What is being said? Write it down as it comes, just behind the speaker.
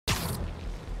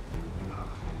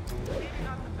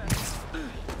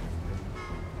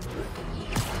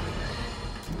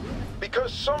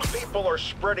Some people are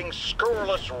spreading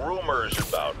scurrilous rumors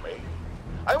about me.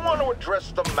 I want to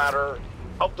address the matter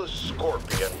of the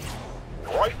Scorpion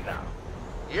right now.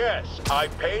 Yes, I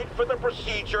paid for the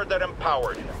procedure that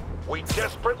empowered him. We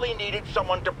desperately needed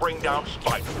someone to bring down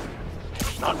Spider.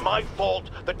 It's not my fault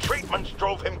the treatments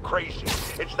drove him crazy.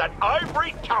 It's that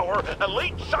ivory tower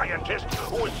elite scientist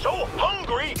who was so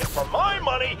hungry for my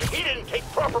money he didn't take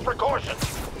proper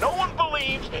precautions. No one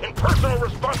believes in personal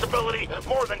responsibility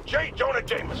more than J. Jonah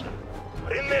Jameson.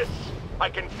 But in this, I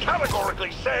can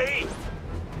categorically say,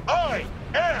 I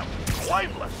am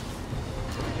blameless.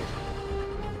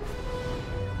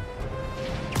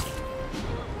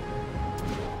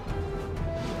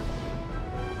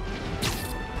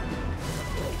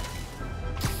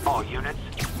 All units,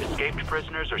 escaped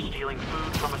prisoners are stealing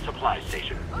food from a supply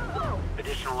station.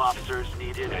 Additional officers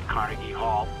needed at Carnegie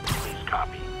Hall. Please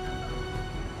copy.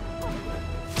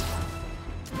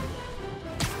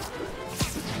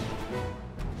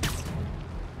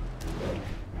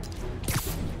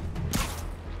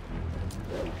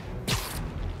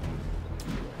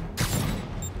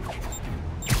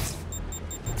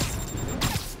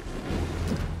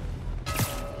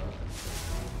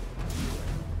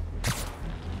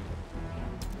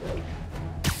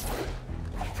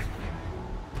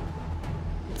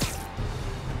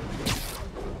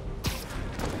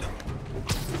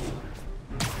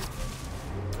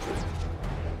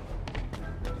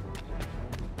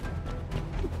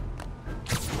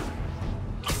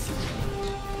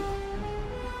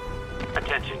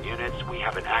 Attention units, we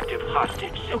have an active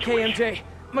hostage situation. Okay, MJ.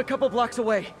 I'm a couple blocks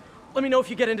away. Let me know if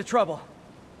you get into trouble.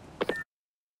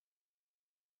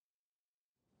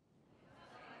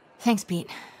 Thanks, Pete.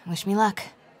 Wish me luck.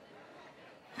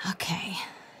 Okay.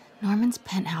 Norman's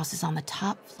penthouse is on the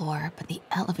top floor, but the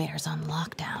elevator's on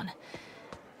lockdown.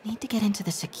 Need to get into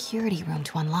the security room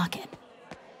to unlock it.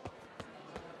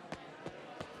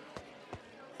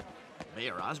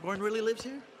 Mayor Osborn really lives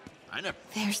here? I never...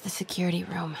 There's the security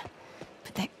room.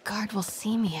 But that guard will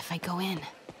see me if I go in.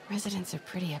 Residents are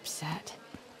pretty upset.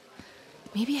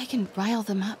 Maybe I can rile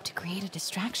them up to create a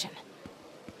distraction.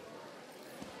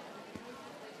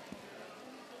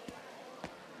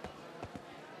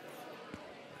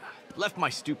 Left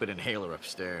my stupid inhaler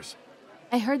upstairs.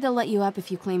 I heard they'll let you up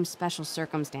if you claim special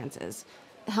circumstances.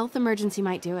 A health emergency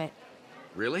might do it.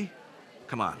 Really?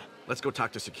 Come on, let's go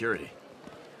talk to security.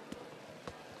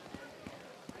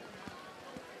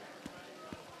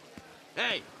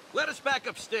 Hey, let us back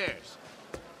upstairs.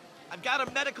 I've got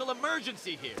a medical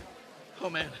emergency here. Oh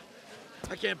man,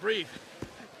 I can't breathe.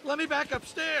 Let me back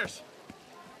upstairs.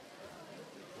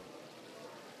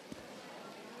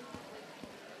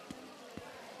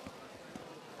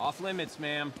 Off limits,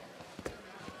 ma'am.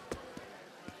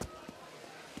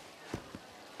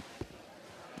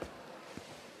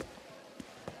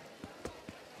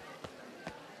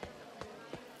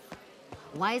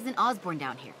 Why isn't Osborn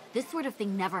down here? This sort of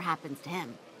thing never happens to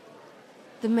him.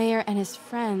 The mayor and his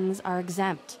friends are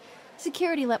exempt.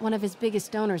 Security let one of his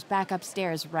biggest donors back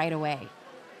upstairs right away.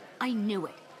 I knew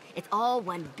it. It's all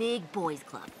one big boys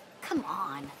club. Come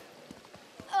on.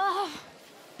 Ugh.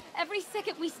 Every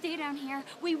second we stay down here,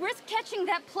 we risk catching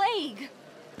that plague.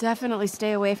 Definitely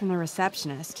stay away from the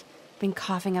receptionist. Been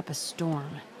coughing up a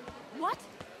storm. What?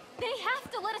 They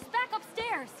have to let us back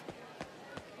upstairs.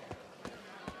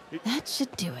 That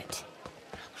should do it.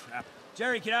 Crap.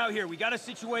 Jerry, get out here. We got a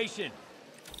situation.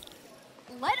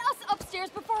 Let us upstairs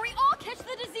before we all catch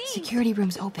the disease. Security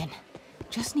room's open.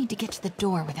 Just need to get to the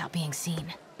door without being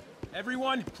seen.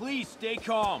 Everyone, please stay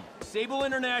calm. Sable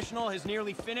International has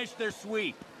nearly finished their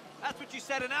sweep. That's what you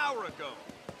said an hour ago.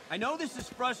 I know this is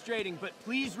frustrating, but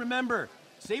please remember,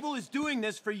 Sable is doing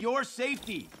this for your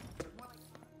safety.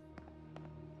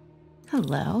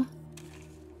 Hello.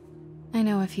 I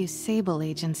know a few Sable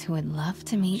agents who would love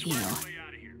to meet you.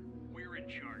 We're in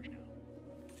charge now.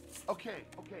 Okay,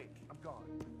 I'm gone.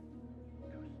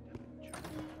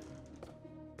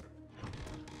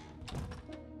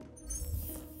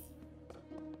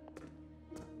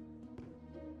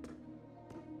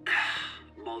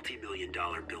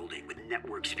 Multi-million-dollar building with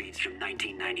network speeds from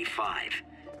 1995.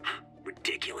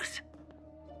 Ridiculous.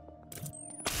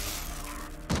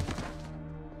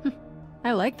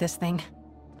 I like this thing.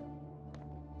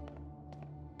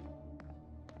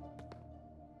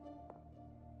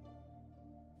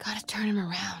 Gotta turn him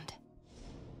around.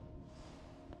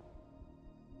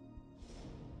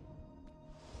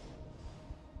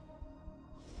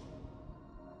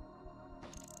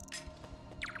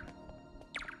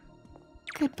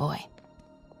 Good boy.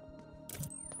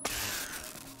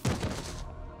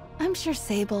 I'm sure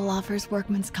Sable offers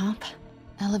workman's comp.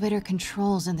 Elevator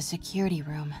controls in the security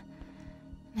room.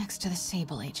 Next to the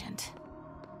Sable agent.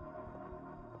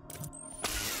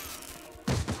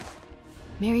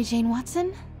 Mary Jane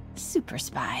Watson? Super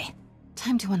spy.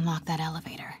 Time to unlock that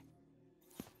elevator.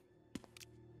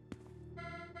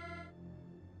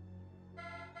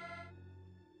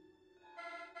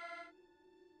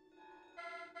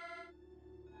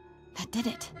 That did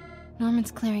it.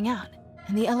 Norman's clearing out,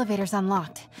 and the elevator's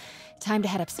unlocked. Time to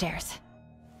head upstairs.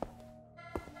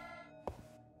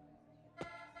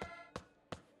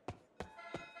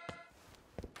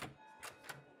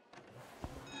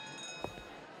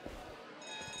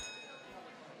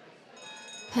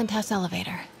 Penthouse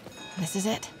elevator. This is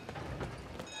it.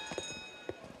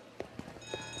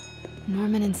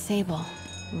 Norman and Sable,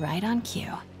 right on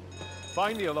cue.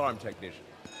 Find the alarm technician.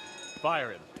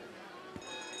 Fire him.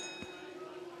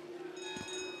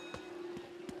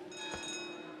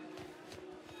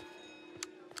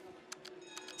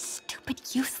 Stupid,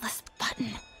 useless button.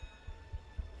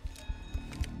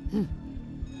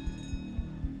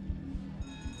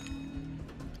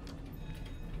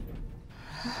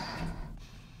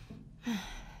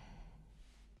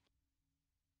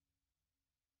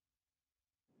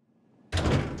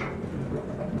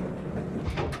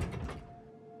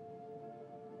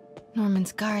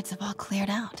 Norman's guards have all cleared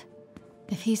out.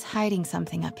 If he's hiding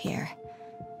something up here,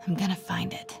 I'm gonna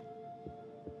find it.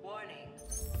 Warning.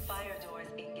 Fire doors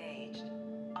engaged.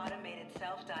 Automated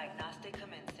self-diagnostic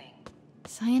commencing.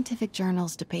 Scientific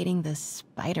journals debating the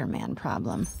Spider-Man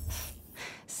problem.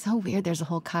 So weird there's a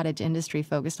whole cottage industry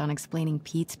focused on explaining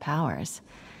Pete's powers.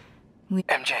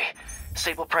 MJ,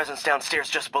 Sable presence downstairs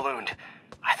just ballooned.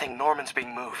 I think Norman's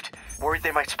being moved. Worried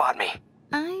they might spot me.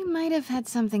 I might have had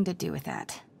something to do with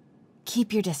that.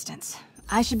 Keep your distance.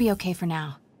 I should be okay for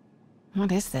now.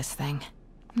 What is this thing?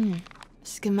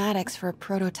 Schematics for a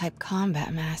prototype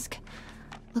combat mask.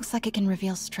 Looks like it can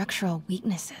reveal structural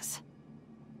weaknesses.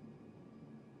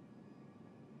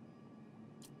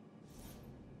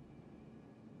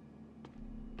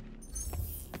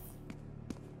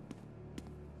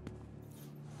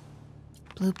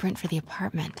 Blueprint for the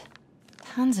apartment.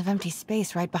 Tons of empty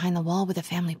space right behind the wall with a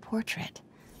family portrait.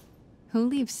 Who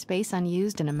leaves space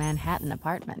unused in a Manhattan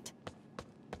apartment?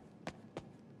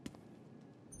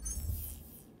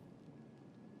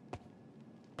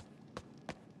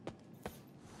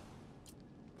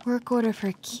 Work order for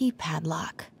a keypad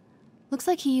lock. Looks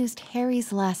like he used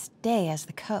Harry's last day as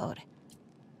the code.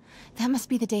 That must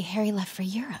be the day Harry left for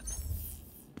Europe.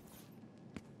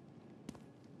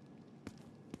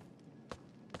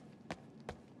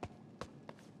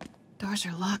 Doors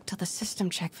are locked till the system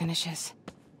check finishes.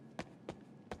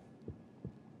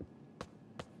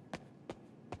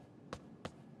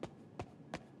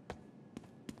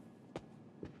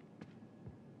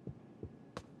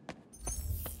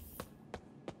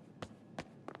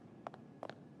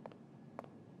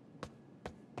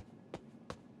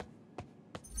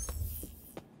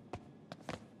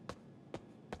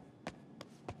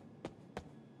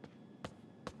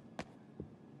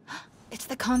 It's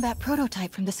the combat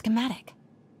prototype from the schematic.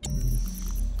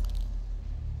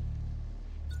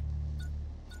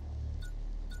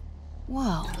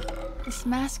 Whoa, this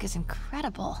mask is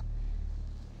incredible.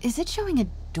 Is it showing a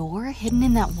door hidden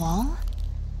in that wall?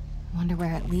 Wonder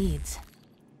where it leads.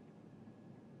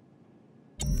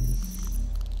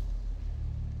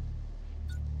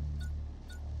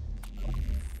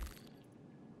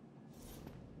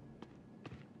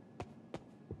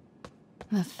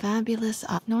 The fabulous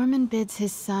Norman bids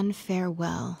his son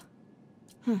farewell.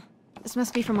 This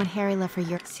must be from when Harry left for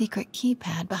Europe. Secret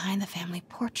keypad behind the family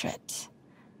portrait.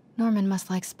 Norman must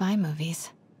like spy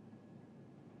movies.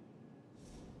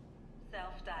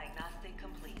 Self-diagnostic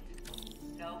complete.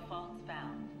 No faults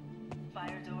found.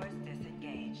 Fire doors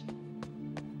disengaged.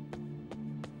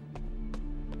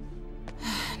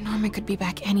 Norman could be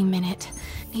back any minute.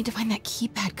 Need to find that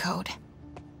keypad code.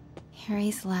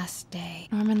 Harry's last day.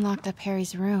 Norman locked up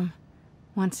Harry's room.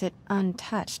 Wants it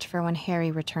untouched for when Harry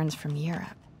returns from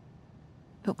Europe.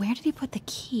 But where did he put the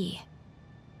key?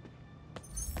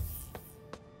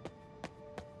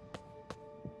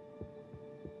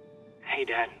 Hey,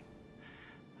 Dad.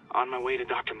 On my way to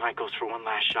Dr. Michael's for one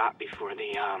last shot before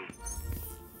the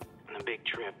big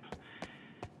trip.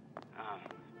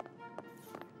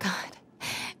 God,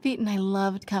 Pete and I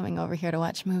loved coming over here to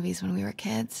watch movies when we were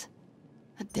kids.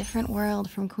 A different world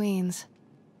from Queens.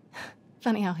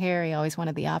 Funny how Harry always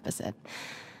wanted the opposite.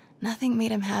 Nothing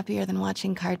made him happier than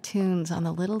watching cartoons on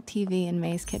the little TV in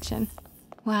May's kitchen.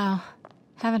 Wow,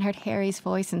 haven't heard Harry's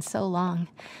voice in so long.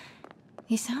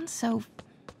 He sounds so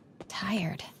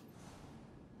tired.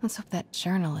 Let's hope that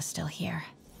journal is still here.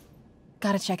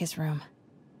 Gotta check his room.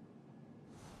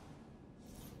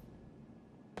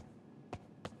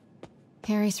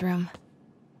 Harry's room.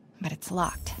 But it's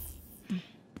locked. I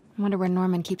wonder where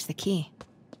Norman keeps the key.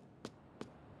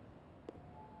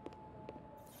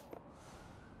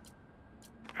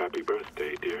 Happy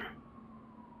birthday, dear.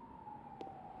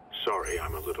 Sorry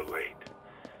I'm a little late.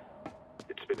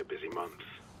 It's been a busy month.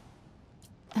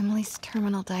 Emily's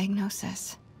terminal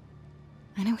diagnosis.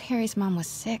 I know Harry's mom was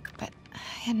sick, but I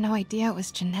had no idea it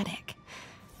was genetic.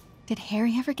 Did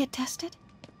Harry ever get tested?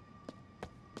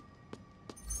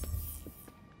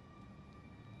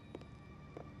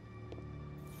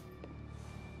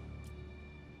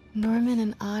 Norman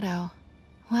and Otto.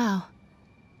 Wow.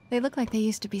 They look like they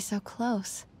used to be so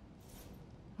close.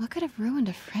 What could have ruined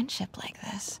a friendship like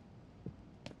this?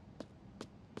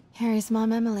 Harry's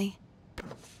mom, Emily.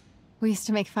 We used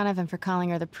to make fun of him for calling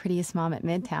her the prettiest mom at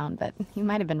Midtown, but he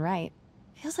might have been right.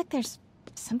 Feels like there's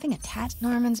something attached.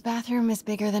 Norman's bathroom is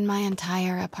bigger than my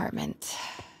entire apartment.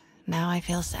 Now I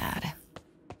feel sad.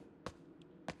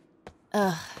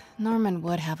 Ugh, Norman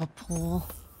would have a pool.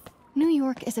 New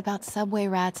York is about subway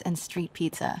rats and street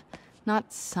pizza,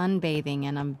 not sunbathing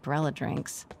and umbrella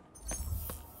drinks.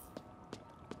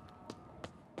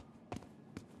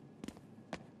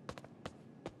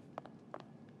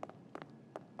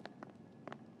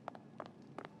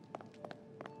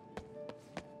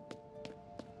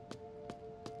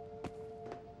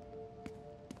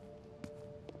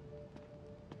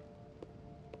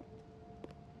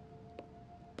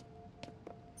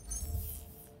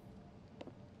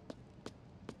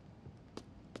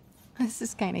 This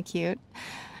is kinda cute.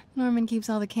 Norman keeps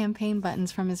all the campaign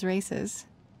buttons from his races.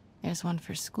 There's one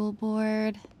for school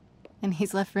board, and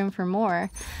he's left room for more.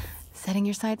 Setting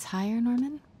your sights higher,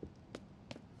 Norman?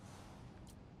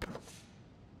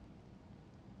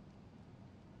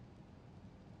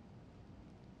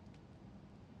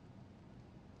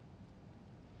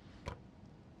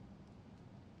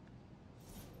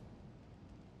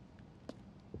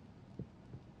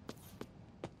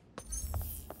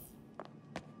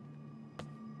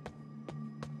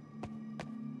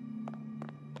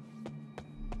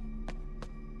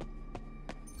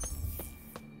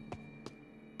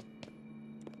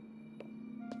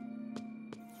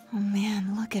 Oh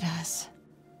man, look at us.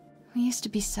 We used to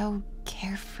be so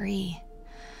carefree.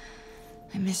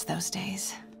 I miss those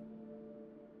days.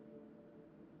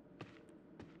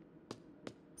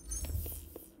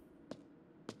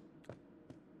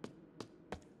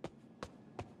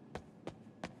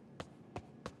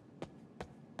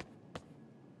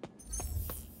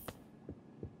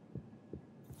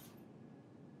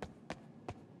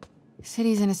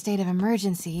 City's in a state of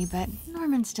emergency, but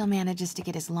Norman still manages to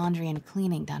get his laundry and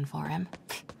cleaning done for him.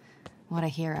 What a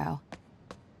hero.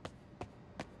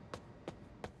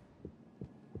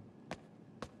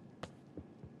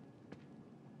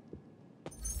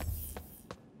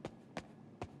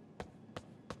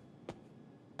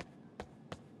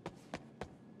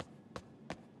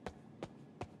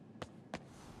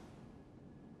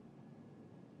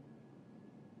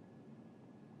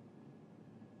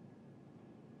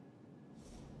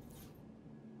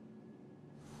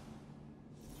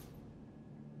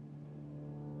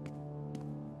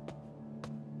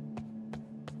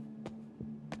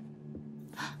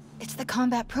 It's the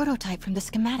combat prototype from the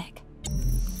schematic.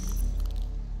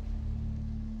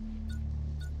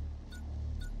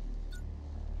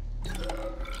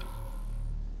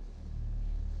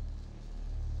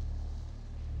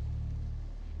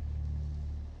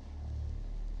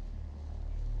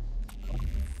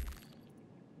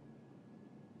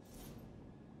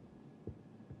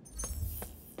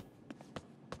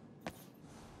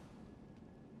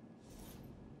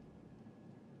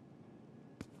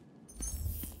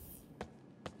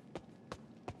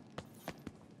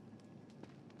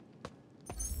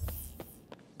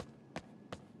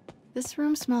 This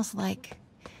room smells like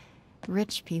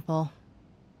rich people.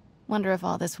 Wonder if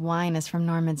all this wine is from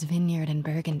Norman's vineyard in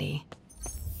Burgundy.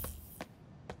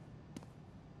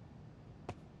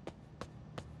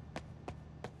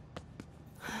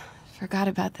 Forgot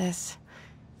about this.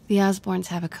 The Osborns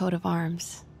have a coat of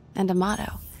arms and a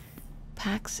motto.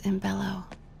 Pax in bello,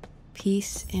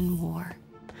 peace in war.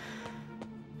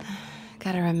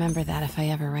 Gotta remember that if I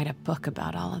ever write a book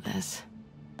about all of this.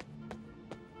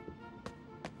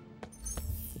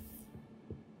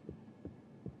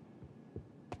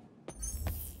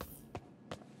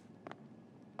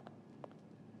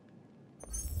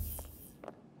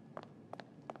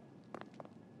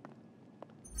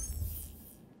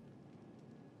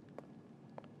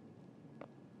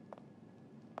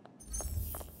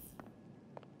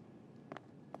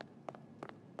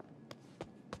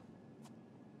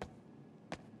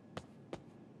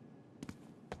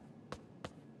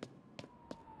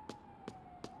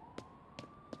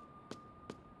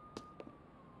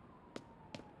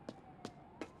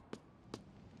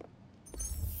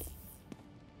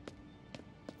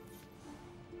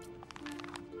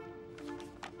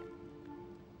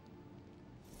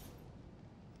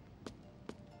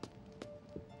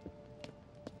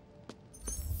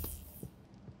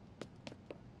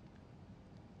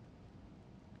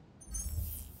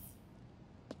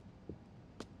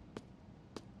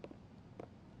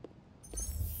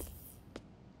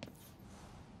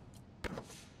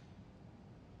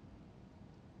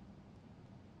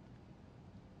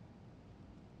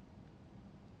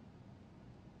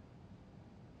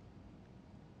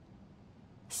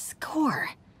 core.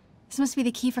 This must be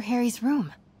the key for Harry's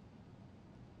room.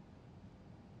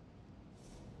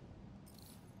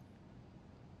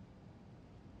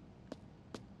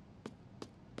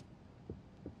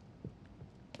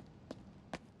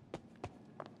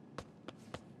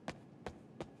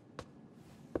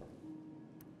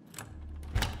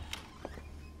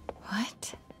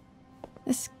 What?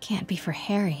 This can't be for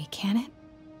Harry, can it?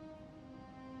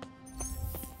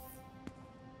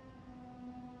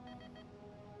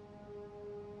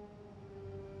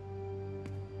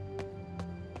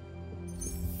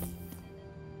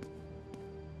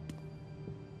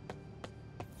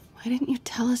 Why didn't you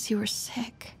tell us you were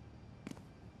sick?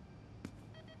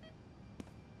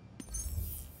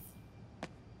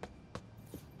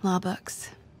 Law books.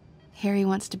 Harry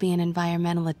wants to be an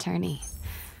environmental attorney,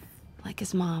 like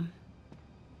his mom.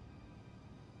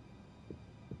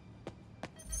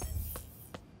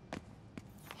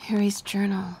 Harry's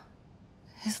journal.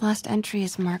 His last entry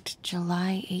is marked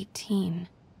July 18.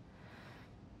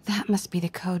 That must be the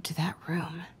code to that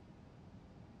room.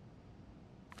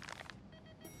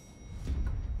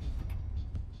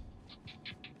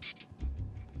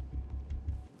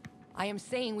 I am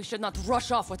saying we should not rush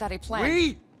off without a plan.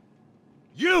 We?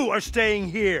 You are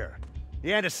staying here.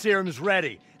 The antiserum's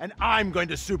ready, and I'm going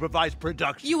to supervise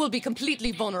production. You will be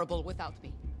completely vulnerable without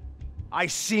me. I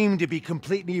seem to be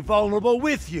completely vulnerable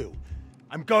with you.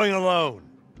 I'm going alone.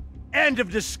 End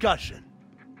of discussion.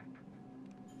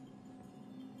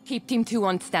 Keep Team 2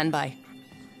 on standby.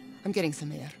 I'm getting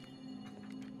some air.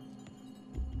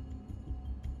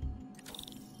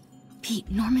 Pete,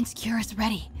 Norman's cure is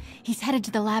ready. He's headed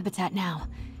to the lab it's at now.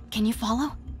 Can you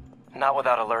follow? Not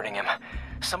without alerting him.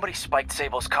 Somebody spiked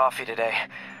Sable's coffee today.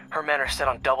 Her men are set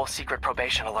on double secret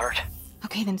probation alert.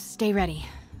 Okay, then stay ready.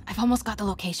 I've almost got the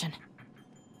location.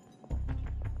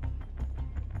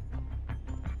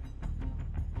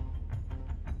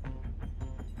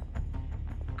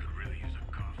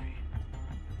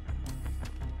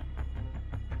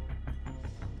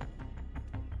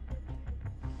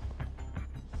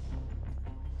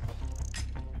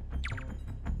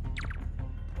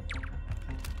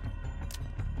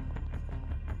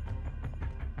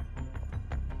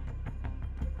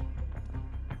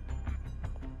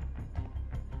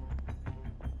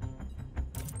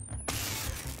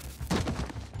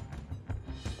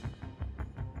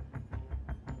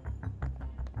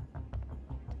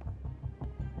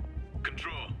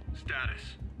 Control. Status.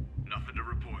 Nothing to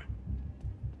report.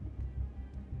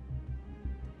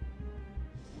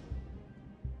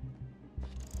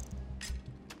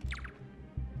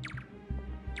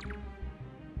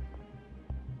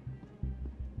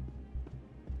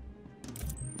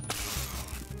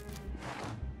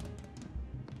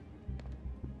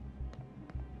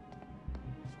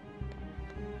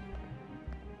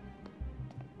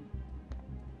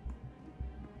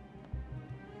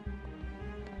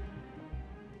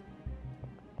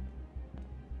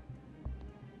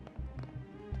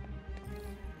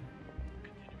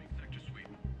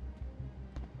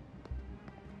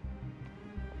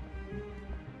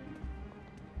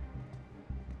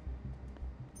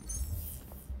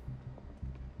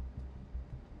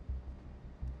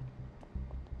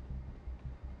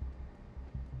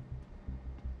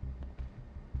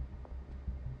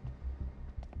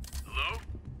 Hello?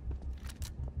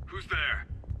 Who's there?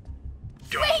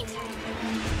 Wait!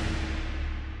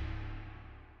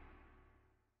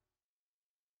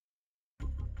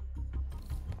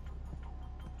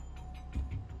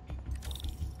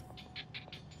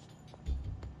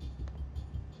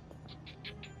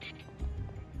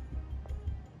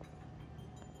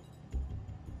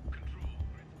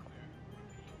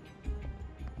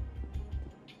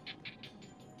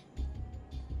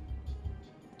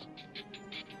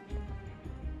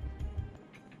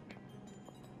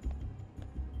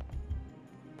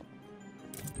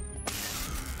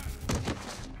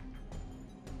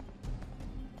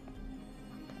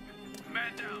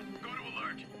 Man down. Go to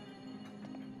alert.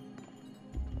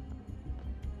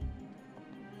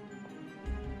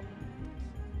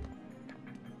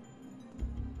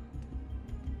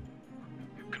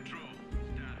 Control.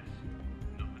 Status.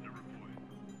 Nothing to report.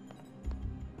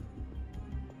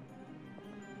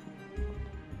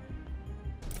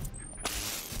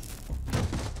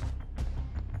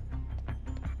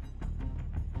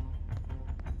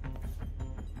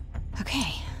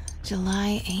 Okay,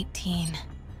 July 18.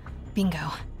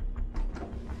 Bingo.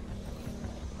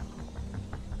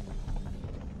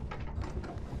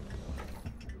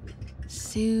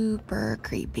 Super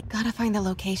creepy. Gotta find the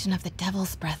location of the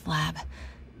Devil's Breath lab.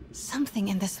 Something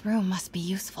in this room must be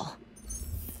useful.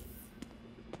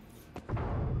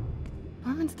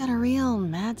 Norman's got a real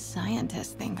mad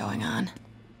scientist thing going on.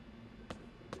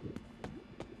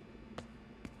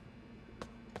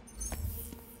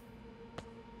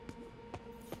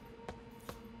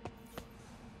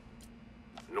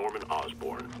 Norman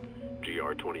Osborn,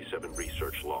 GR-27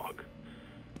 research log.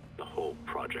 The whole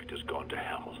project has gone to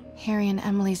hell. Harry and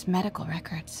Emily's medical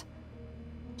records.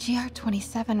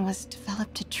 GR-27 was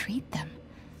developed to treat them.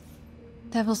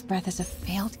 Devil's Breath is a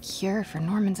failed cure for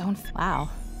Norman's own... Wow.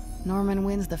 Norman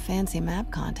wins the fancy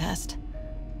map contest.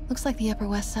 Looks like the Upper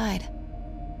West Side.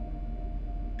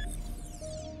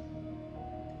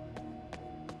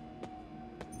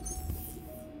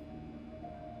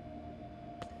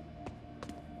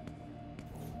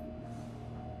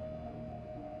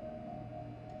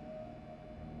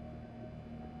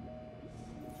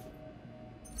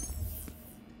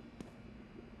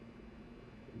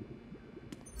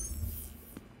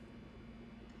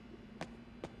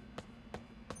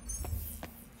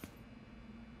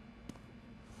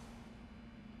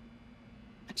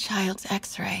 A child's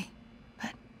X-ray,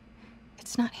 but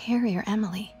it's not Harry or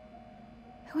Emily.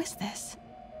 Who is this?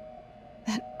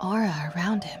 That aura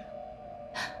around him.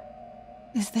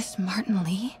 Is this Martin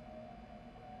Lee?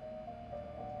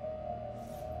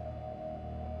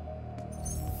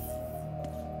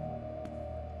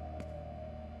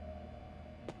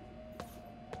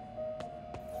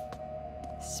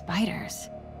 Spiders.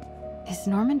 Is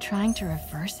Norman trying to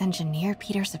reverse engineer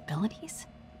Peter's abilities?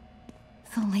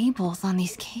 The labels on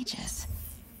these cages.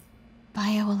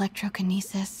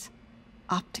 Bioelectrokinesis,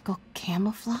 optical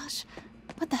camouflage?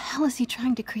 What the hell is he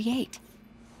trying to create?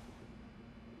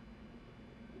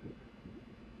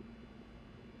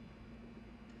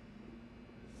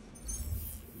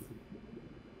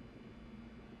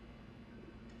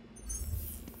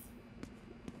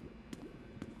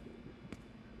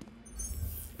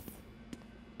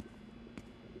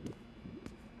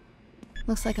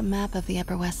 Looks like a map of the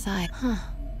Upper West Side. Huh.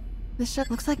 This ship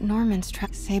looks like Norman's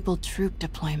Sable troop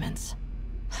deployments.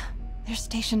 They're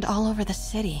stationed all over the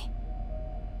city.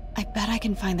 I bet I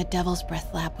can find the Devil's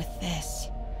Breath lab with this.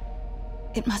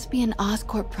 It must be an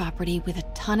Oscorp property with a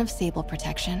ton of Sable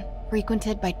protection,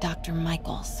 frequented by Dr.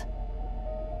 Michaels.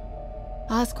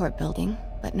 Oscorp building,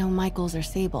 but no Michaels or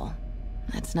Sable.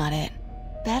 That's not it.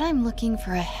 Bet I'm looking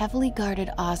for a heavily guarded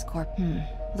Oscorp.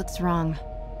 Looks wrong.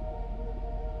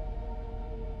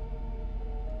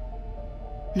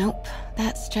 Nope,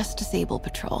 that's just a Sable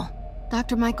patrol.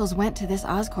 Dr. Michaels went to this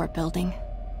Oscorp building,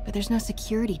 but there's no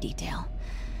security detail.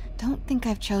 Don't think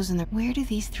I've chosen the... Where do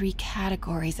these three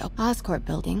categories... Oscorp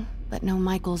building, but no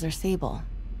Michaels or Sable.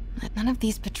 None of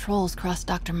these patrols cross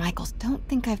Dr. Michaels. Don't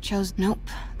think I've chosen... Nope,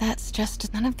 that's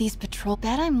just... None of these patrol...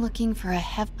 Bet I'm looking for a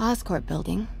Oscorp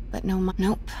building, but no...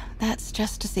 Nope, that's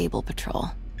just a Sable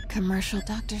patrol. Commercial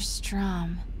Dr.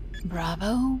 Strom.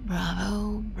 Bravo,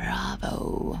 bravo,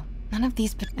 bravo. None of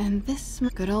these, and this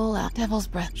good old Devil's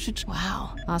Breath should...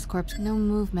 Wow. Oscorp's no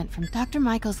movement from... Dr.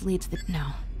 Michaels leads the... No.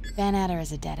 Van Adder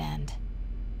is a dead end.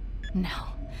 No.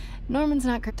 Norman's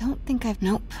not... Don't think I've...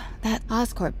 Nope. That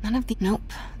Oscorp... None of the...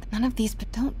 Nope. None of these...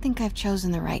 Don't think I've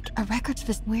chosen the right... A records...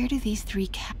 Where do these three...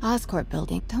 Oscorp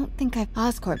building... Don't think I've...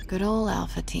 Oscorp... Good old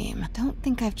Alpha team. Don't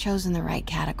think I've chosen the right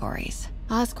categories.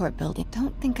 Oscorp building...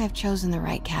 Don't think I've chosen the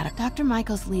right category. Dr.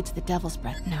 Michaels leads the Devil's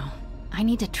Breath. No. I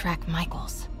need to track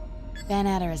Michaels. Van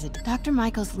Adder is a... Dr.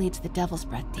 Michaels leads the Devil's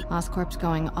Breath team. Oscorp's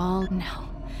going all... No.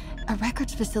 A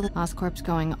records facility... Oscorp's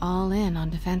going all in on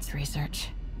defense research.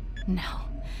 No.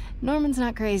 Norman's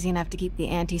not crazy enough to keep the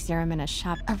anti-serum in a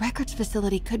shop. A records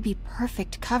facility could be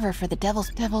perfect cover for the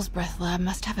Devil's Breath lab.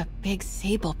 Must have a big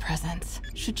Sable presence.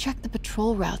 Should check the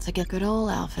patrol routes again. Good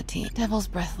old Alpha team. Devil's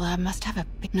Breath lab must have a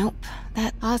big... Nope.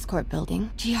 That Oscorp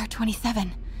building.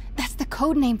 GR-27. That's the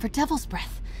code name for Devil's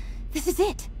Breath. This is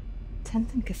it.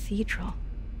 10th and Cathedral.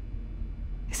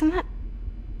 Isn't that...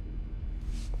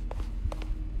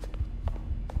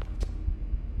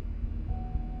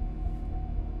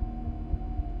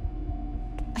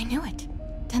 I knew it.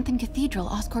 10th and Cathedral,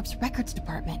 Oscorp's records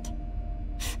department.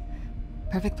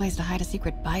 Perfect place to hide a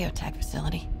secret biotech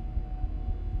facility.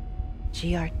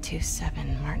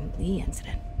 GR-27 Martin Lee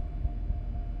incident.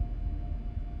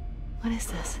 What is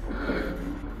this?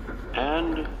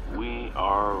 And we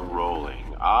are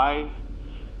rolling. I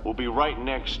will be right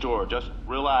next door. Just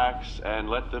relax and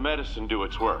let the medicine do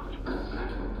its work.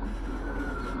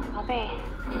 宝贝，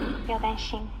不要担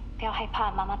心，不要害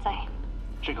怕，妈妈在。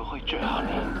这个会治好你，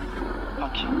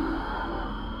放心。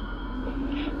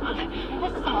那是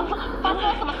什么？发生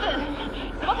了什么事？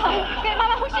我疼，给妈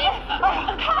妈呼吸。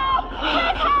靠！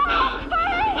快逃！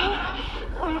快！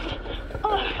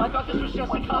 I thought this was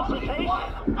just a consultation.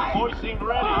 Boys seem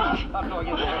ready. I'm going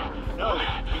in there. No,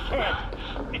 you can't.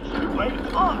 It's too late.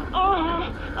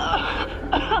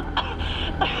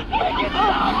 Make it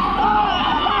stop.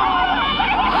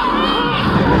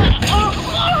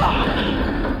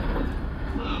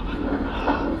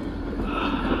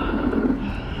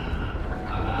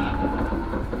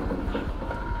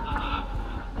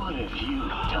 What have you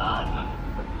done?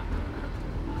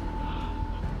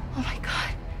 Oh my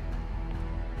god.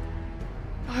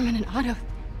 Norman and Otto.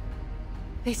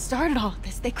 They started all of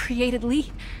this. They created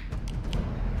Lee.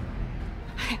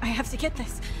 I have to get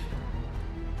this.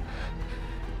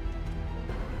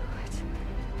 What?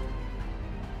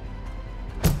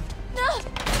 No!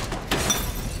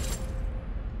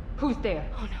 Who's there?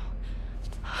 Oh no.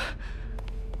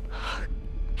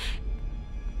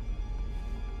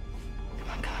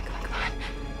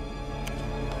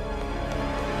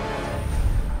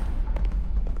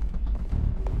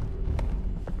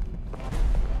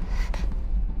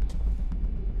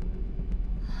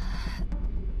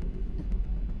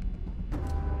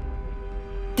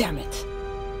 Damn it.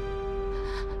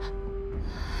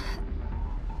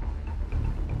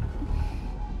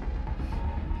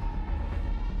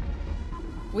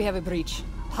 We have a breach.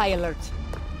 High alert.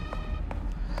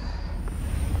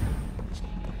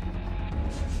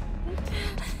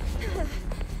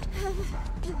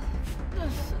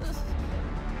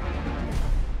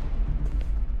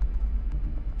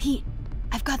 Pete,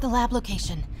 I've got the lab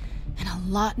location. And a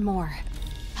lot more.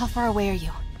 How far away are you?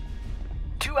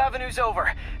 2 avenues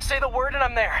over. Say the word and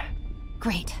I'm there.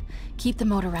 Great. Keep the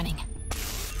motor running.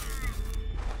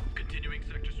 Continuing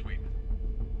sector sweep.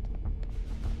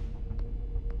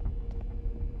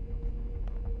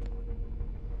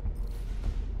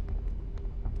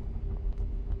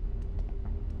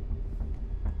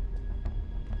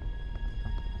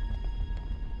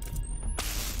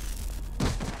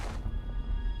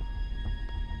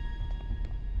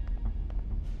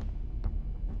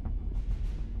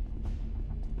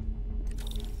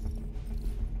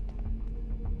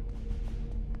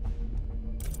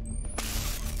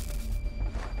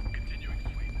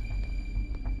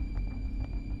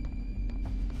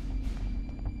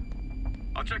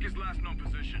 I'll check his last known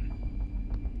position.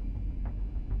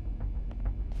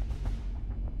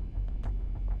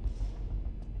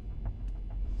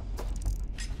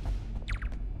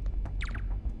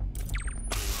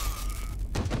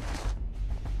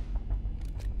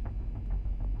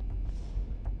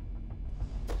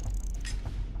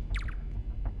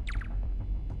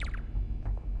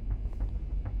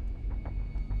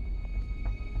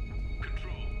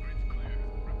 Control, grid's clear.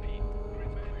 Repeat,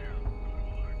 grid's clear. Go to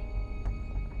alert.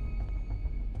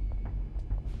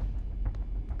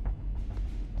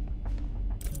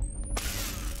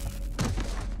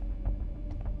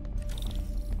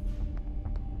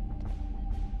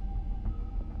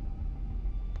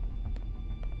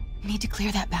 Need to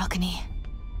clear that balcony.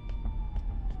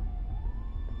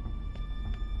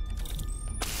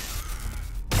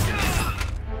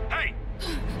 Hey!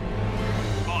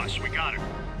 Boss, we got her.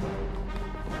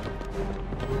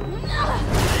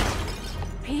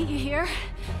 Pete, you here?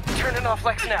 Turning off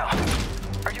Lex now.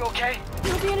 Are you okay?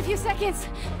 We'll be in a few seconds.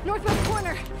 Northwest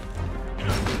corner.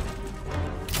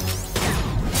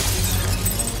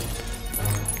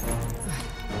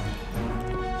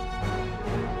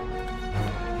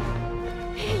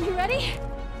 You ready?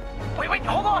 Wait,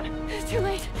 hold on! It's too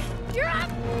late. You're up!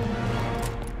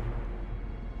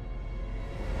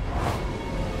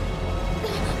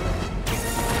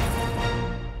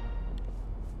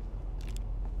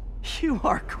 You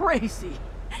are crazy.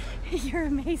 You're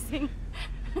amazing.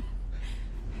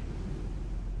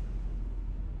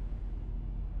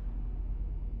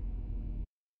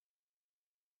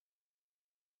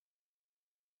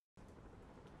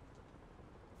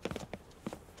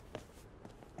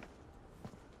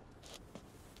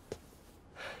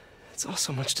 It's all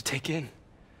so much to take in.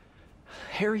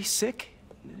 Harry sick?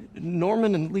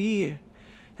 Norman and Lee?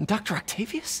 And Dr.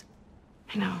 Octavius?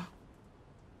 I know.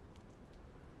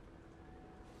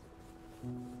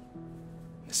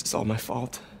 This is all my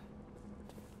fault.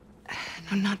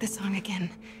 No, not this song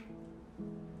again.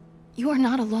 You are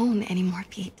not alone anymore,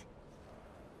 Pete.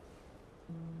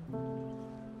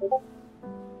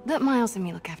 Let Miles and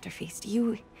me look after Feast.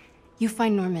 You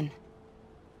find Norman.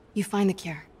 You find the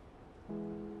cure.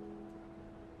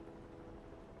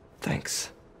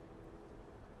 Thanks,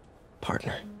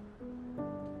 partner.